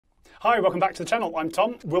Hi, welcome back to the channel. I'm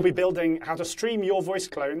Tom. We'll be building how to stream your voice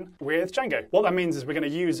clone with Django. What that means is we're going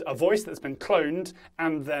to use a voice that's been cloned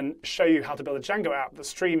and then show you how to build a Django app that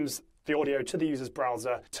streams the audio to the user's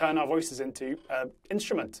browser, turn our voices into an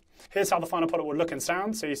instrument. Here's how the final product will look and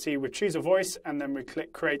sound. So you see we choose a voice and then we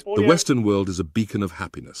click Create Audio. The Western world is a beacon of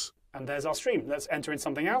happiness. And there's our stream. Let's enter in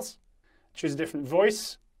something else. Choose a different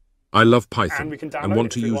voice. I love Python and we can download and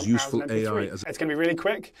want to use as useful an MP3. AI as It's going to be really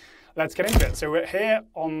quick. Let's get into it. So we're here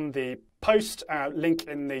on the post, link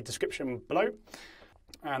in the description below.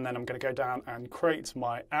 And then I'm going to go down and create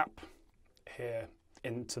my app here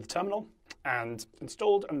into the terminal and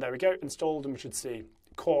installed. And there we go, installed. And we should see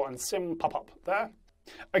core and sim pop up there.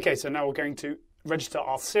 OK, so now we're going to register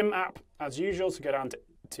our sim app as usual. So go down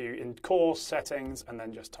to in core settings and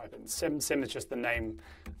then just type in sim. Sim is just the name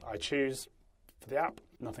I choose for the app.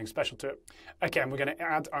 Nothing special to it. Again, we're going to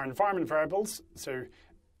add our environment variables. So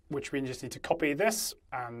which we just need to copy this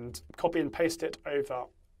and copy and paste it over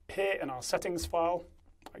here in our settings file,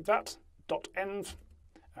 like that, .env.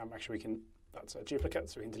 Actually, that's a duplicate,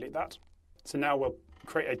 so we can delete that. So now we'll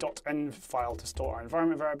create a .env file to store our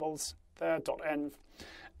environment variables there, .env,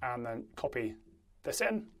 and then copy this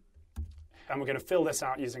in. And we're going to fill this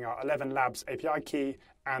out using our 11 Labs API key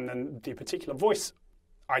and then the particular voice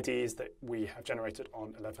IDs that we have generated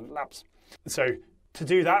on 11 Labs. So to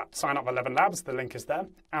do that, sign up 11 Labs, the link is there,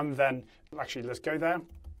 and then actually let's go there.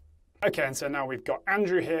 Okay, and so now we've got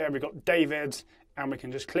Andrew here, we've got David, and we can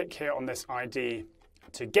just click here on this ID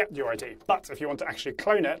to get your ID. But if you want to actually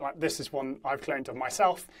clone it, like this is one I've cloned of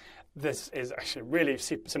myself, this is actually really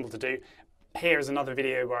super simple to do. Here is another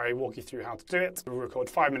video where I walk you through how to do it. We'll record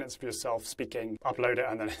 5 minutes of yourself speaking, upload it,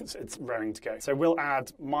 and then it's raring to go. So we'll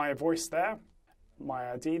add my voice there,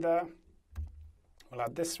 my ID there. We'll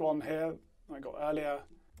add this one here I got earlier,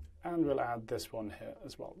 and we'll add this one here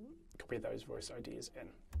as well. Copy those voice IDs in.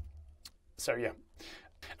 So yeah.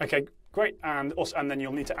 Okay, great. And then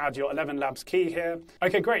you'll need to add your 11 Labs key here.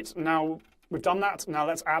 Okay, great. Now we've done that. Now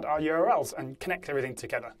let's add our URLs and connect everything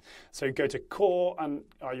together. So go to core and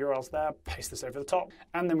our URLs there, paste this over the top,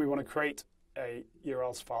 and then we want to create a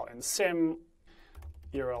URLs file in sim,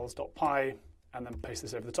 urls.py, and then paste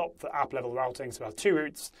this over the top for app level routing. So we have two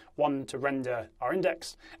routes, one to render our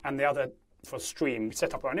index and the other for stream. We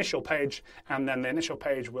set up our initial page, and then the initial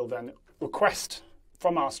page will then request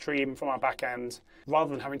from our stream, from our backend, rather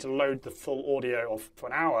than having to load the full audio for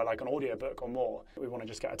an hour, like an audiobook or more. We want to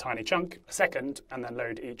just get a tiny chunk, a second, and then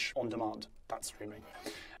load each on demand. That's streaming.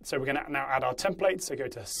 So we're going to now add our templates. So go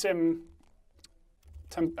to sim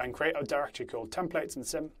and create a directory called templates in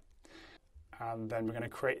sim. And then we're going to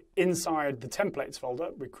create inside the templates folder,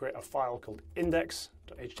 we create a file called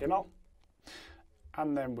index.html.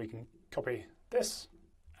 And then we can copy this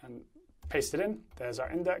and paste it in. There's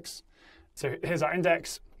our index. So here's our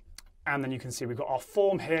index. And then you can see we've got our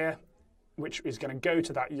form here, which is going to go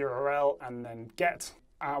to that URL and then get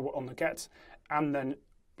on the get, and then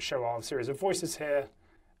show our series of voices here.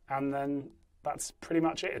 And then that's pretty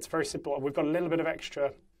much it. It's very simple. We've got a little bit of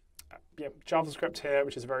extra JavaScript here,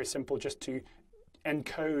 which is very simple, just to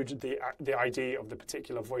encode the ID of the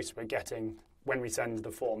particular voice we're getting when we send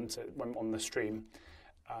the form when on the stream.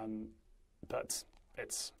 But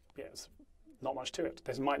it's not much to it.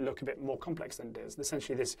 This might look a bit more complex than it is.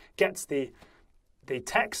 Essentially, this gets the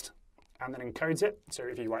text and then encodes it. So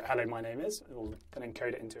if you write "hello, my name is," it will then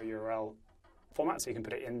encode it into a URL format, so you can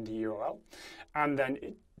put it in the URL. And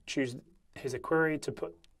then here's a query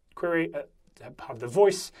to have the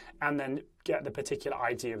voice, and then get the particular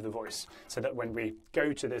ID of the voice, so that when we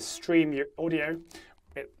go to this stream audio,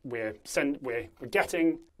 we're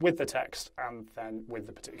getting with the text and then with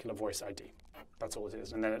the particular voice ID. That's all it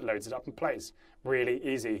is, and then it loads it up and plays. Really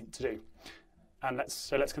easy to do. And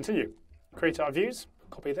let's continue. Create our views.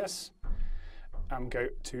 Copy this. Go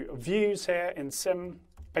to views here in sim.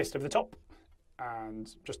 Paste over the top,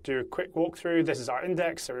 and just do a quick walkthrough. This is our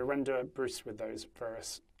index, so we render Bruce with those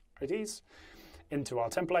various IDs into our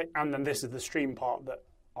template, and then this is the stream part that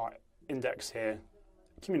our index here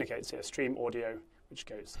communicates here. Stream audio, which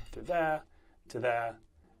goes to there,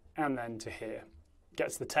 and then to here.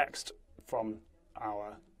 Gets the text from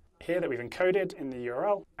our here that we've encoded in the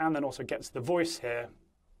URL, and then also gets the voice here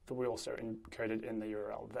that we also encoded in the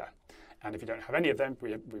URL there. And if you don't have any of them,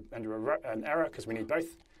 we enter an error because we need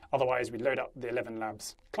both. Otherwise, we load up the 11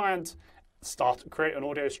 Labs client, create an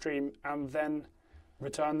audio stream, and then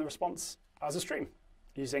return the response as a stream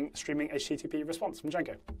using streaming HTTP response from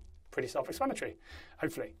Django. Pretty self-explanatory,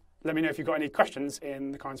 hopefully. Let me know if you've got any questions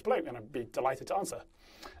in the comments below, and I'd be delighted to answer.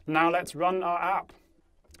 Now let's run our app.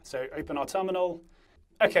 So open our terminal.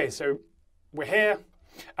 Okay, so we're here.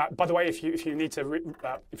 By the way, if you need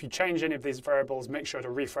to if you change any of these variables, make sure to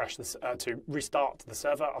refresh this to restart the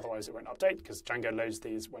server. Otherwise, it won't update because Django loads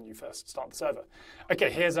these when you first start the server. Okay,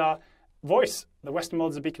 here's our voice. The Western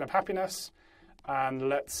world is a beacon of happiness, and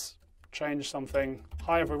let's change something.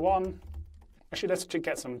 Hi everyone. Actually, let's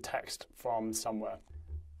get some text from somewhere.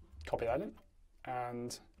 Copy that in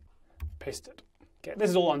and paste it. Okay, this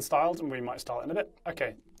is all unstyled, and we might style it in a bit.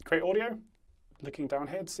 Okay, create audio. Looking down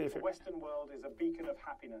here to see if The Western world is a beacon of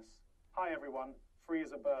happiness. Hi everyone, free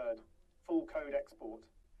as a bird, full code export.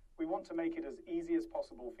 We want to make it as easy as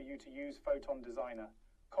possible for you to use Photon Designer.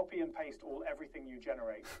 Copy and paste everything you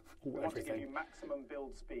generate. We want to give you maximum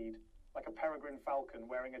build speed, like a peregrine falcon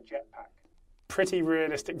wearing a jetpack. Pretty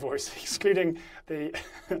realistic voice, excluding the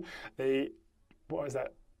what was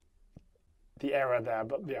that? The error there,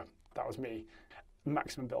 but yeah, that was me.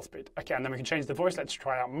 Maximum build speed. Okay, and then we can change the voice. Let's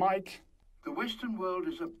try out Mike. The Western world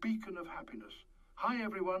is a beacon of happiness. Hi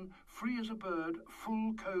everyone, free as a bird,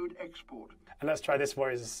 full code export. And let's try this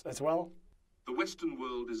voice as well. The Western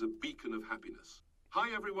world is a beacon of happiness. Hi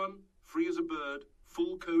everyone, free as a bird,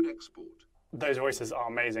 full code export. Those voices are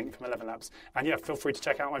amazing from 11 Labs. And yeah, feel free to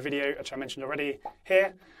check out my video, which I mentioned already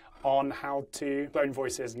here, on how to clone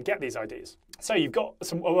voices and get these IDs. So you've got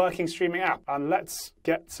a working streaming app, and let's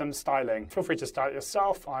get some styling. Feel free to style it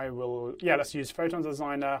yourself. Let's use Photon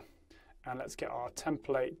Designer. And let's get our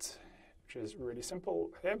template, which is really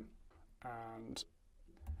simple here, and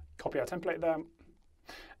copy our template there.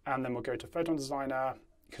 And then we'll go to Photon Designer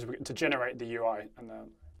to generate the UI. And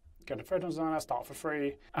then go to Photon Designer, start for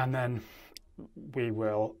free. And then we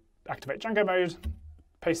will activate Django mode,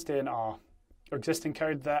 paste in our existing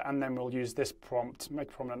code there, and then we'll use this prompt,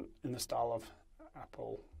 make prominent in the style of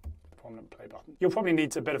Apple prominent play button. You'll probably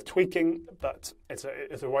need a bit of tweaking, but it's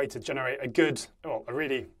a way to generate a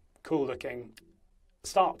really cool looking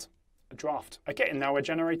start, a draft. Okay, and now we're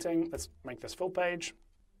generating. Let's make this full page.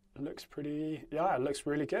 It looks pretty, yeah, it looks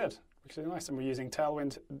really good. Looks really nice. And we're using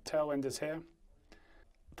Tailwind. Tailwind is here.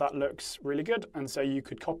 That looks really good. And so you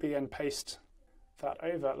could copy and paste that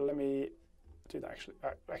over. Let me do that actually.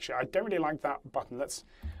 Actually, I don't really like that button. Let's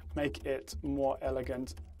make it more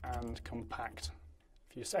elegant and compact.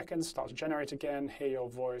 A few seconds, start to generate again, hear your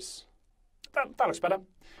voice. That looks better.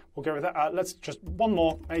 We'll go with that. Let's just one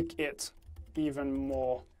more, make it even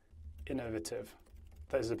more innovative.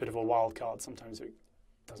 There's a bit of a wild card. Sometimes it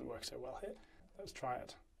doesn't work so well here. Let's try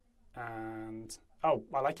it. And, oh,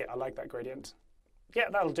 I like it. I like that gradient. Yeah,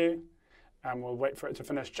 that'll do. And we'll wait for it to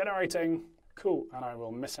finish generating. Cool. And I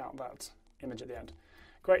will miss out that image at the end.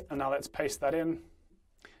 Great. And now let's paste that in.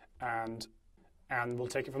 And we'll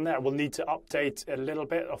take it from there. We'll need to update a little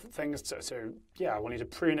bit of things. So yeah, we'll need to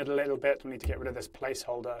prune it a little bit. We'll need to get rid of this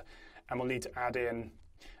placeholder. And we'll need to add in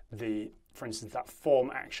for instance, that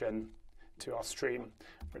form action to our stream,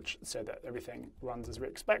 so that everything runs as we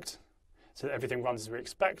expect. So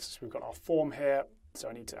we've got our form here. So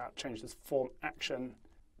I need to change this form action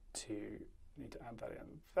need to add that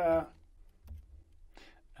in there.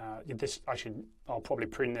 I'll probably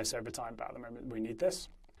prune this over time, but at the moment we need this.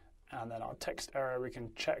 And then our text error, we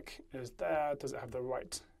can check is there. Does it have the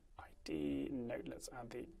right ID? No, let's add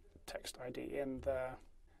the text ID in there.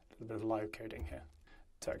 A little bit of live coding here.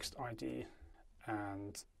 Text ID,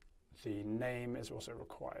 and the name is also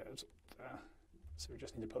required there. So we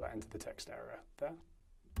just need to put that into the text error there.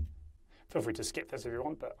 Feel free to skip this if you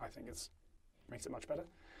want, but I think it makes it much better.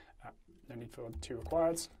 No need for two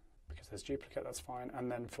requireds because there's duplicate, that's fine. And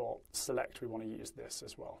then for select, we want to use this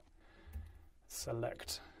as well.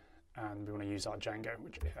 Select. And we want to use our Django,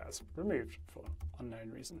 which it has removed for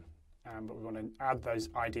unknown reason. But we want to add those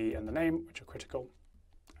ID and the name, which are critical.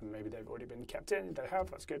 And maybe they've already been kept in. They have,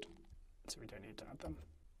 that's good. So we don't need to add them.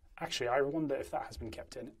 Actually, I wonder if that has been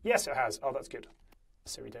kept in. Yes, it has. Oh, that's good.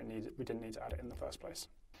 So we didn't need to add it in the first place.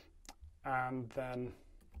 And then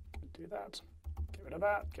do that. Get rid of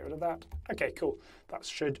that, get rid of that. Okay, cool. That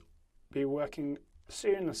should be working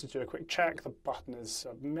soon. Let's just do a quick check. The button is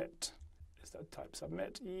submit. Is that type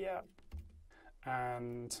submit? Yeah.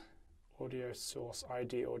 And audio source,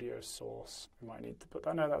 ID audio source. We might need to put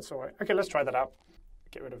that. No, that's all right. Okay, let's try that out.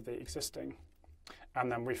 Get rid of the existing.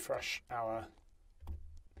 And then refresh our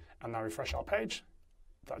page.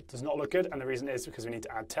 That does not look good. And the reason is because we need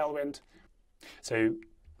to add Tailwind. So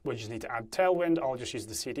we just need to add Tailwind. I'll just use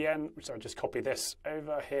the CDN, so I'll just copy this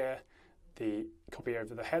over here, copy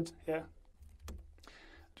over the head here.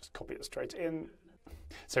 Just copy it straight in.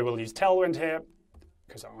 So we'll use Tailwind here,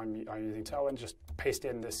 because I'm using Tailwind. Just paste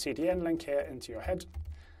in the CDN link here into your head.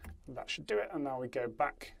 That should do it. And now we go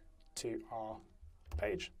back to our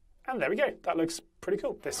page. And there we go. That looks pretty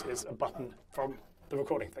cool. This is a button from the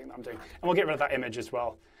recording thing that I'm doing. And we'll get rid of that image as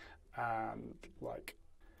well, like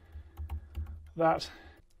that.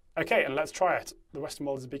 Okay, and let's try it. The Western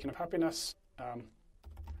world is a beacon of happiness.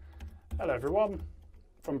 Hello, everyone,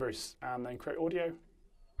 from Bruce. And then create audio.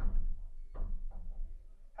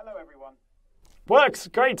 Hello, everyone. Works,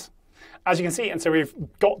 great. As you can see, and so we've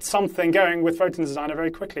got something going with Photon Designer very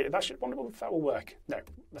quickly. That should, wonder if that will work. No,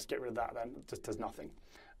 let's get rid of that then. It just does nothing.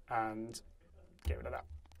 And get rid of that.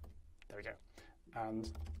 There we go.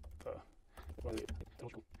 And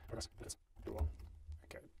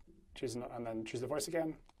okay, choose and then choose the voice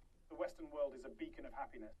again. The Western world is a beacon of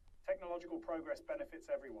happiness. Technological progress benefits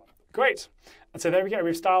everyone. Great. And so there we go.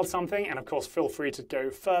 We've styled something, and of course, feel free to go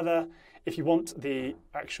further if you want the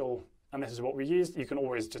actual. And this is what we used. You can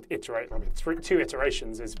always just iterate. I mean, 2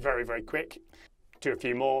 iterations is very, very quick. Do a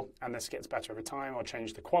few more, and this gets better over time, or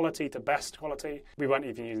change the quality to best quality. We weren't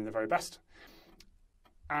even using the very best.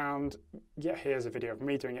 And yeah, here's a video of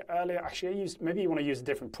me doing it earlier. Actually, maybe you want to use a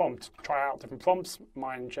different prompt. Try out different prompts.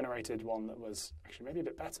 Mine generated one that was actually maybe a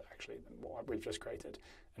bit better, actually, than what we've just created.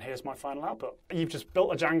 And here's my final output. You've just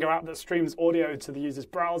built a Django app that streams audio to the user's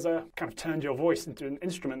browser, kind of turned your voice into an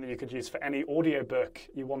instrument that you could use for any audiobook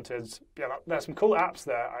you wanted. Yeah, there's some cool apps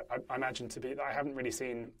there, I imagine, that I haven't really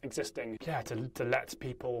seen existing. Yeah, to let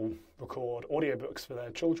people record audiobooks for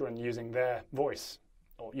their children using their voice,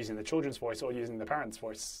 or using the children's voice, or using the parents'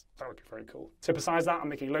 voice. That would be very cool. So besides that, I'm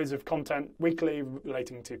making loads of content weekly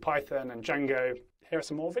relating to Python and Django. Here are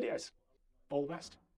some more videos. All the best.